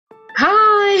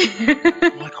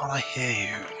Why can't I hear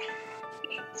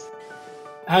you?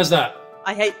 How's that?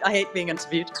 I hate being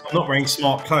interviewed. I'm not wearing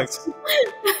smart clothes.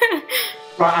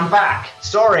 Right, I'm back.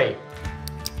 Sorry.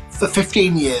 For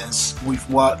 15 years, we've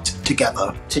worked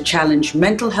together to challenge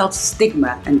mental health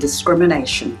stigma and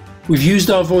discrimination. We've used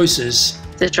our voices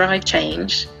to drive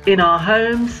change in our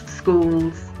homes,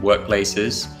 schools,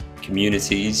 workplaces,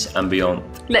 communities and beyond.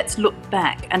 Let's look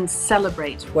back and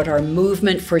celebrate what our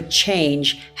movement for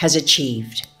change has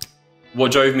achieved.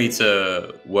 What drove me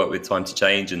to work with Time to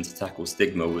Change and to tackle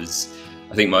stigma was,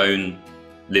 I think, my own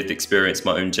lived experience,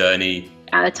 my own journey.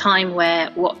 At a time where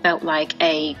what felt like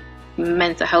a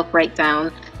mental health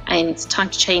breakdown and Time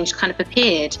to Change kind of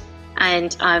appeared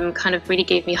and kind of really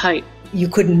gave me hope. You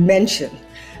couldn't mention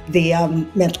the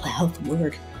mental health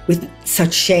word with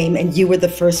such shame, and you were the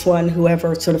first one who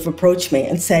ever sort of approached me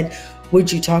and said, would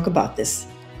you talk about this?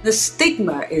 The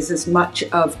stigma is as much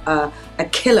of a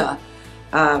killer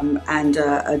and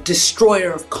a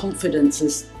destroyer of confidence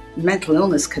as mental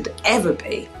illness could ever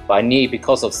be. But I knew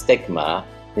because of stigma,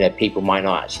 people might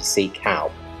not actually seek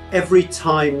help. Every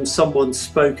time someone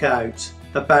spoke out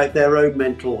about their own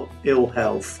mental ill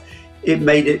health, it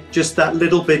made it just that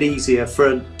little bit easier for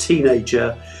a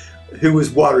teenager who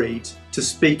was worried to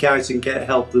speak out and get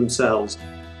help themselves.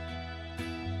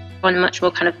 On a much more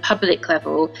kind of public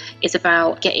level, it's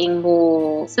about getting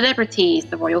more celebrities,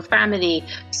 the royal family,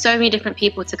 so many different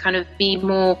people to kind of be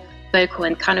more vocal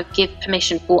and kind of give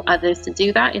permission for others to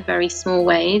do that in very small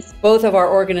ways. Both of our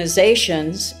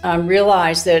organizations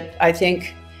realize that I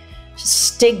think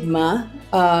stigma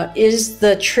is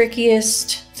the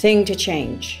trickiest thing to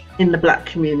change. In the Black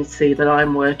community that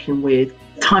I'm working with,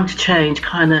 Time to Change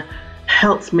kind of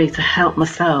helps me to help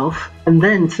myself and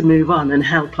then to move on and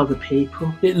help other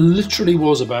people. It literally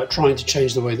was about trying to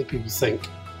change the way that people think.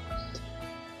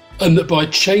 And that by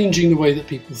changing the way that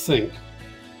people think,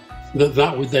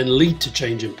 that would then lead to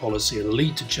change in policy and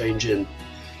lead to change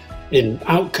in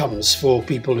outcomes for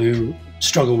people who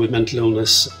struggle with mental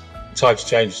illness. Time to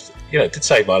Change, it did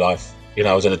save my life.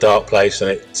 I was in a dark place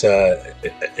and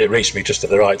it reached me just at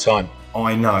the right time.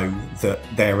 I know that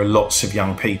there are lots of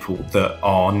young people that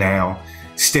are now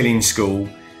still in school,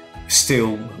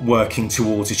 still working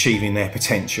towards achieving their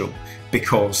potential,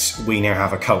 because we now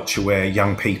have a culture where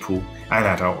young people and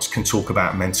adults can talk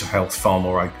about mental health far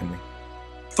more openly.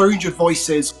 300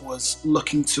 Voices was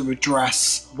looking to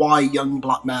address why young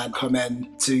black men come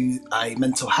into a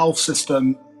mental health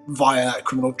system via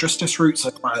criminal justice routes,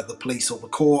 like via the police or the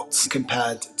courts,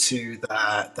 compared to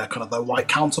their white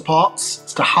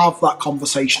counterparts. To have that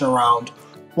conversation around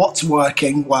what's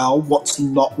working well, what's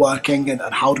not working, and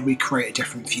how do we create a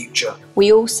different future.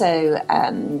 We also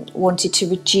wanted to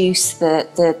reduce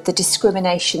the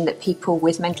discrimination that people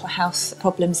with mental health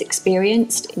problems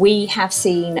experienced. We have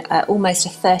seen almost a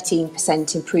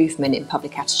 13% improvement in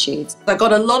public attitudes. I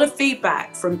got a lot of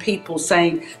feedback from people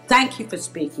saying, thank you for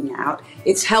speaking out.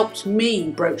 It's helped me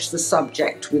broach the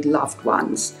subject with loved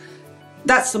ones.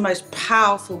 That's the most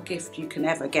powerful gift you can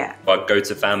ever get. I'd go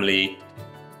to family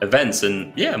events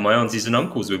and my aunties and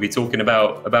uncles would be talking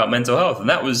about mental health, and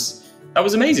that was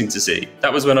amazing to see.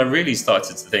 That was when I really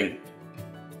started to think,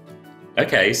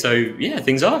 okay, so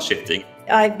things are shifting.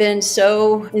 I've been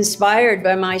so inspired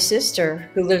by my sister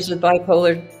who lives with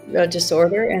bipolar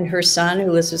disorder and her son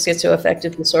who lives with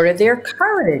schizoaffective disorder, their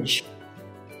courage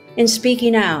in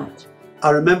speaking out. I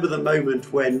remember the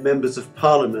moment when members of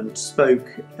Parliament spoke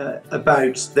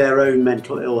about their own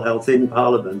mental ill health in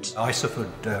Parliament. I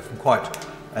suffered from quite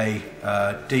a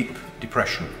deep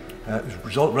depression. It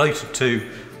was related to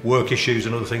work issues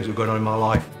and other things that were going on in my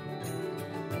life.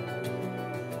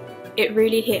 It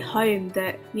really hit home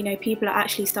that people are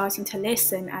actually starting to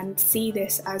listen and see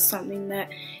this as something that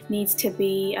needs to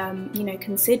be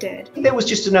considered. There was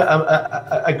just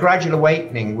a gradual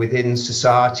awakening within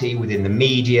society, within the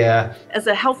media. As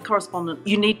a health correspondent,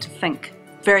 you need to think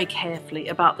very carefully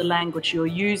about the language you're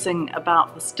using,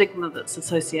 about the stigma that's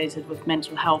associated with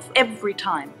mental health every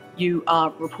time you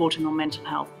are reporting on mental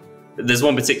health. There's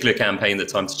one particular campaign that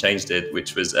Time to Change did,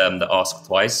 which was the Ask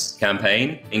Twice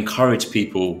campaign. Encourage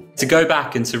people to go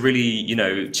back and to really,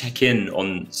 check in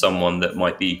on someone that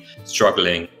might be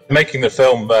struggling. Making the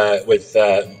film with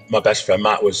my best friend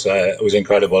Matt was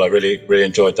incredible. I really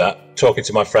enjoyed that. Talking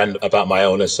to my friend about my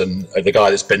illness and the guy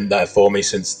that's been there for me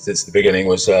since the beginning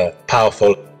was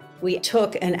powerful. We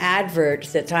took an advert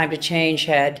that Time to Change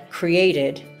had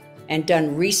created and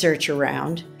done research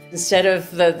around. Instead of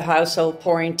the household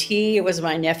pouring tea, it was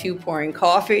my nephew pouring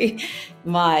coffee.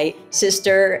 My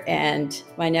sister and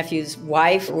my nephew's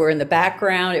wife were in the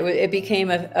background. It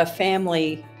became a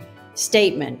family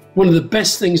statement. One of the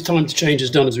best things Time to Change has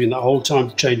done has been that whole Time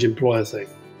to Change employer thing.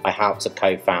 I helped to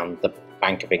co-found the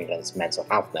Bank of England's mental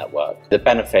health network. The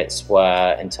benefits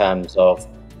were in terms of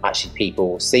actually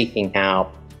people seeking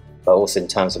help, but also in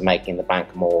terms of making the bank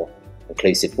a more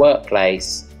inclusive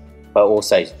workplace, but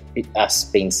also us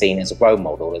being seen as a role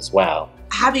model as well.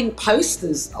 Having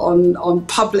posters on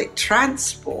public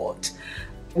transport,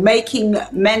 making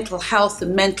mental health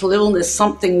and mental illness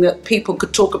something that people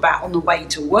could talk about on the way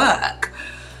to work,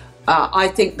 I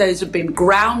think those have been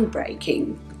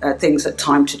groundbreaking things that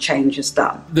Time to Change has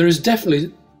done. There is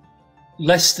definitely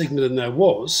less stigma than there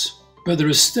was, but there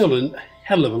is still a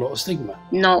hell of a lot of stigma.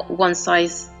 Not one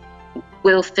size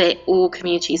will fit all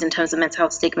communities in terms of mental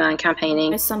health stigma and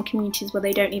campaigning. There's some communities where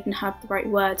they don't even have the right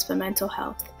words for mental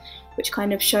health, which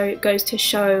kind of goes to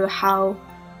show how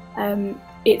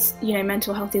it's, you know,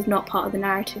 mental health is not part of the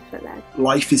narrative for them.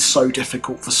 Life is so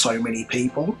difficult for so many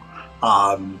people,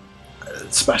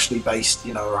 especially based,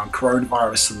 you know, around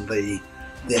coronavirus and the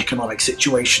economic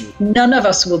situation. None of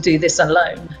us will do this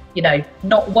alone. You know,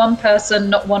 not one person,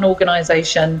 not one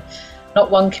organisation,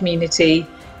 not one community.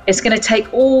 It's going to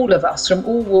take all of us from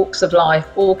all walks of life,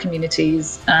 all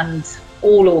communities and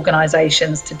all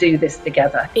organisations to do this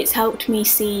together. It's helped me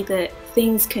see that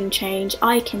things can change,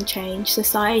 I can change,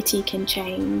 society can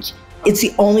change. It's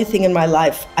the only thing in my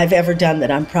life I've ever done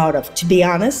that I'm proud of. To be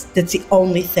honest, that's the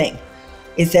only thing,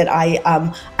 is that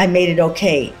I made it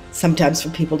okay sometimes for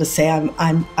people to say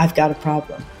I've got a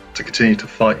problem. To continue to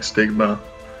fight stigma,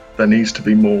 there needs to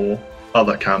be more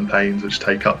other campaigns which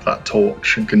take up that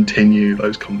torch and continue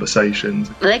those conversations.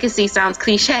 Legacy sounds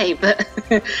cliche, but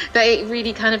it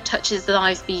really kind of touches the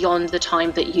lives beyond the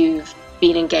time that you've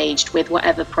been engaged with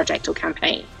whatever project or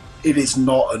campaign. It is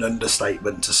not an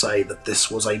understatement to say that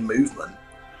this was a movement.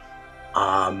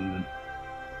 And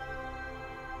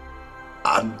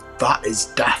that is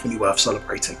definitely worth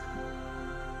celebrating.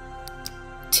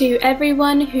 To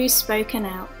everyone who's spoken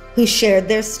out, who shared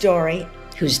their story,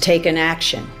 who's taken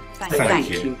action. Thank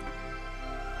you.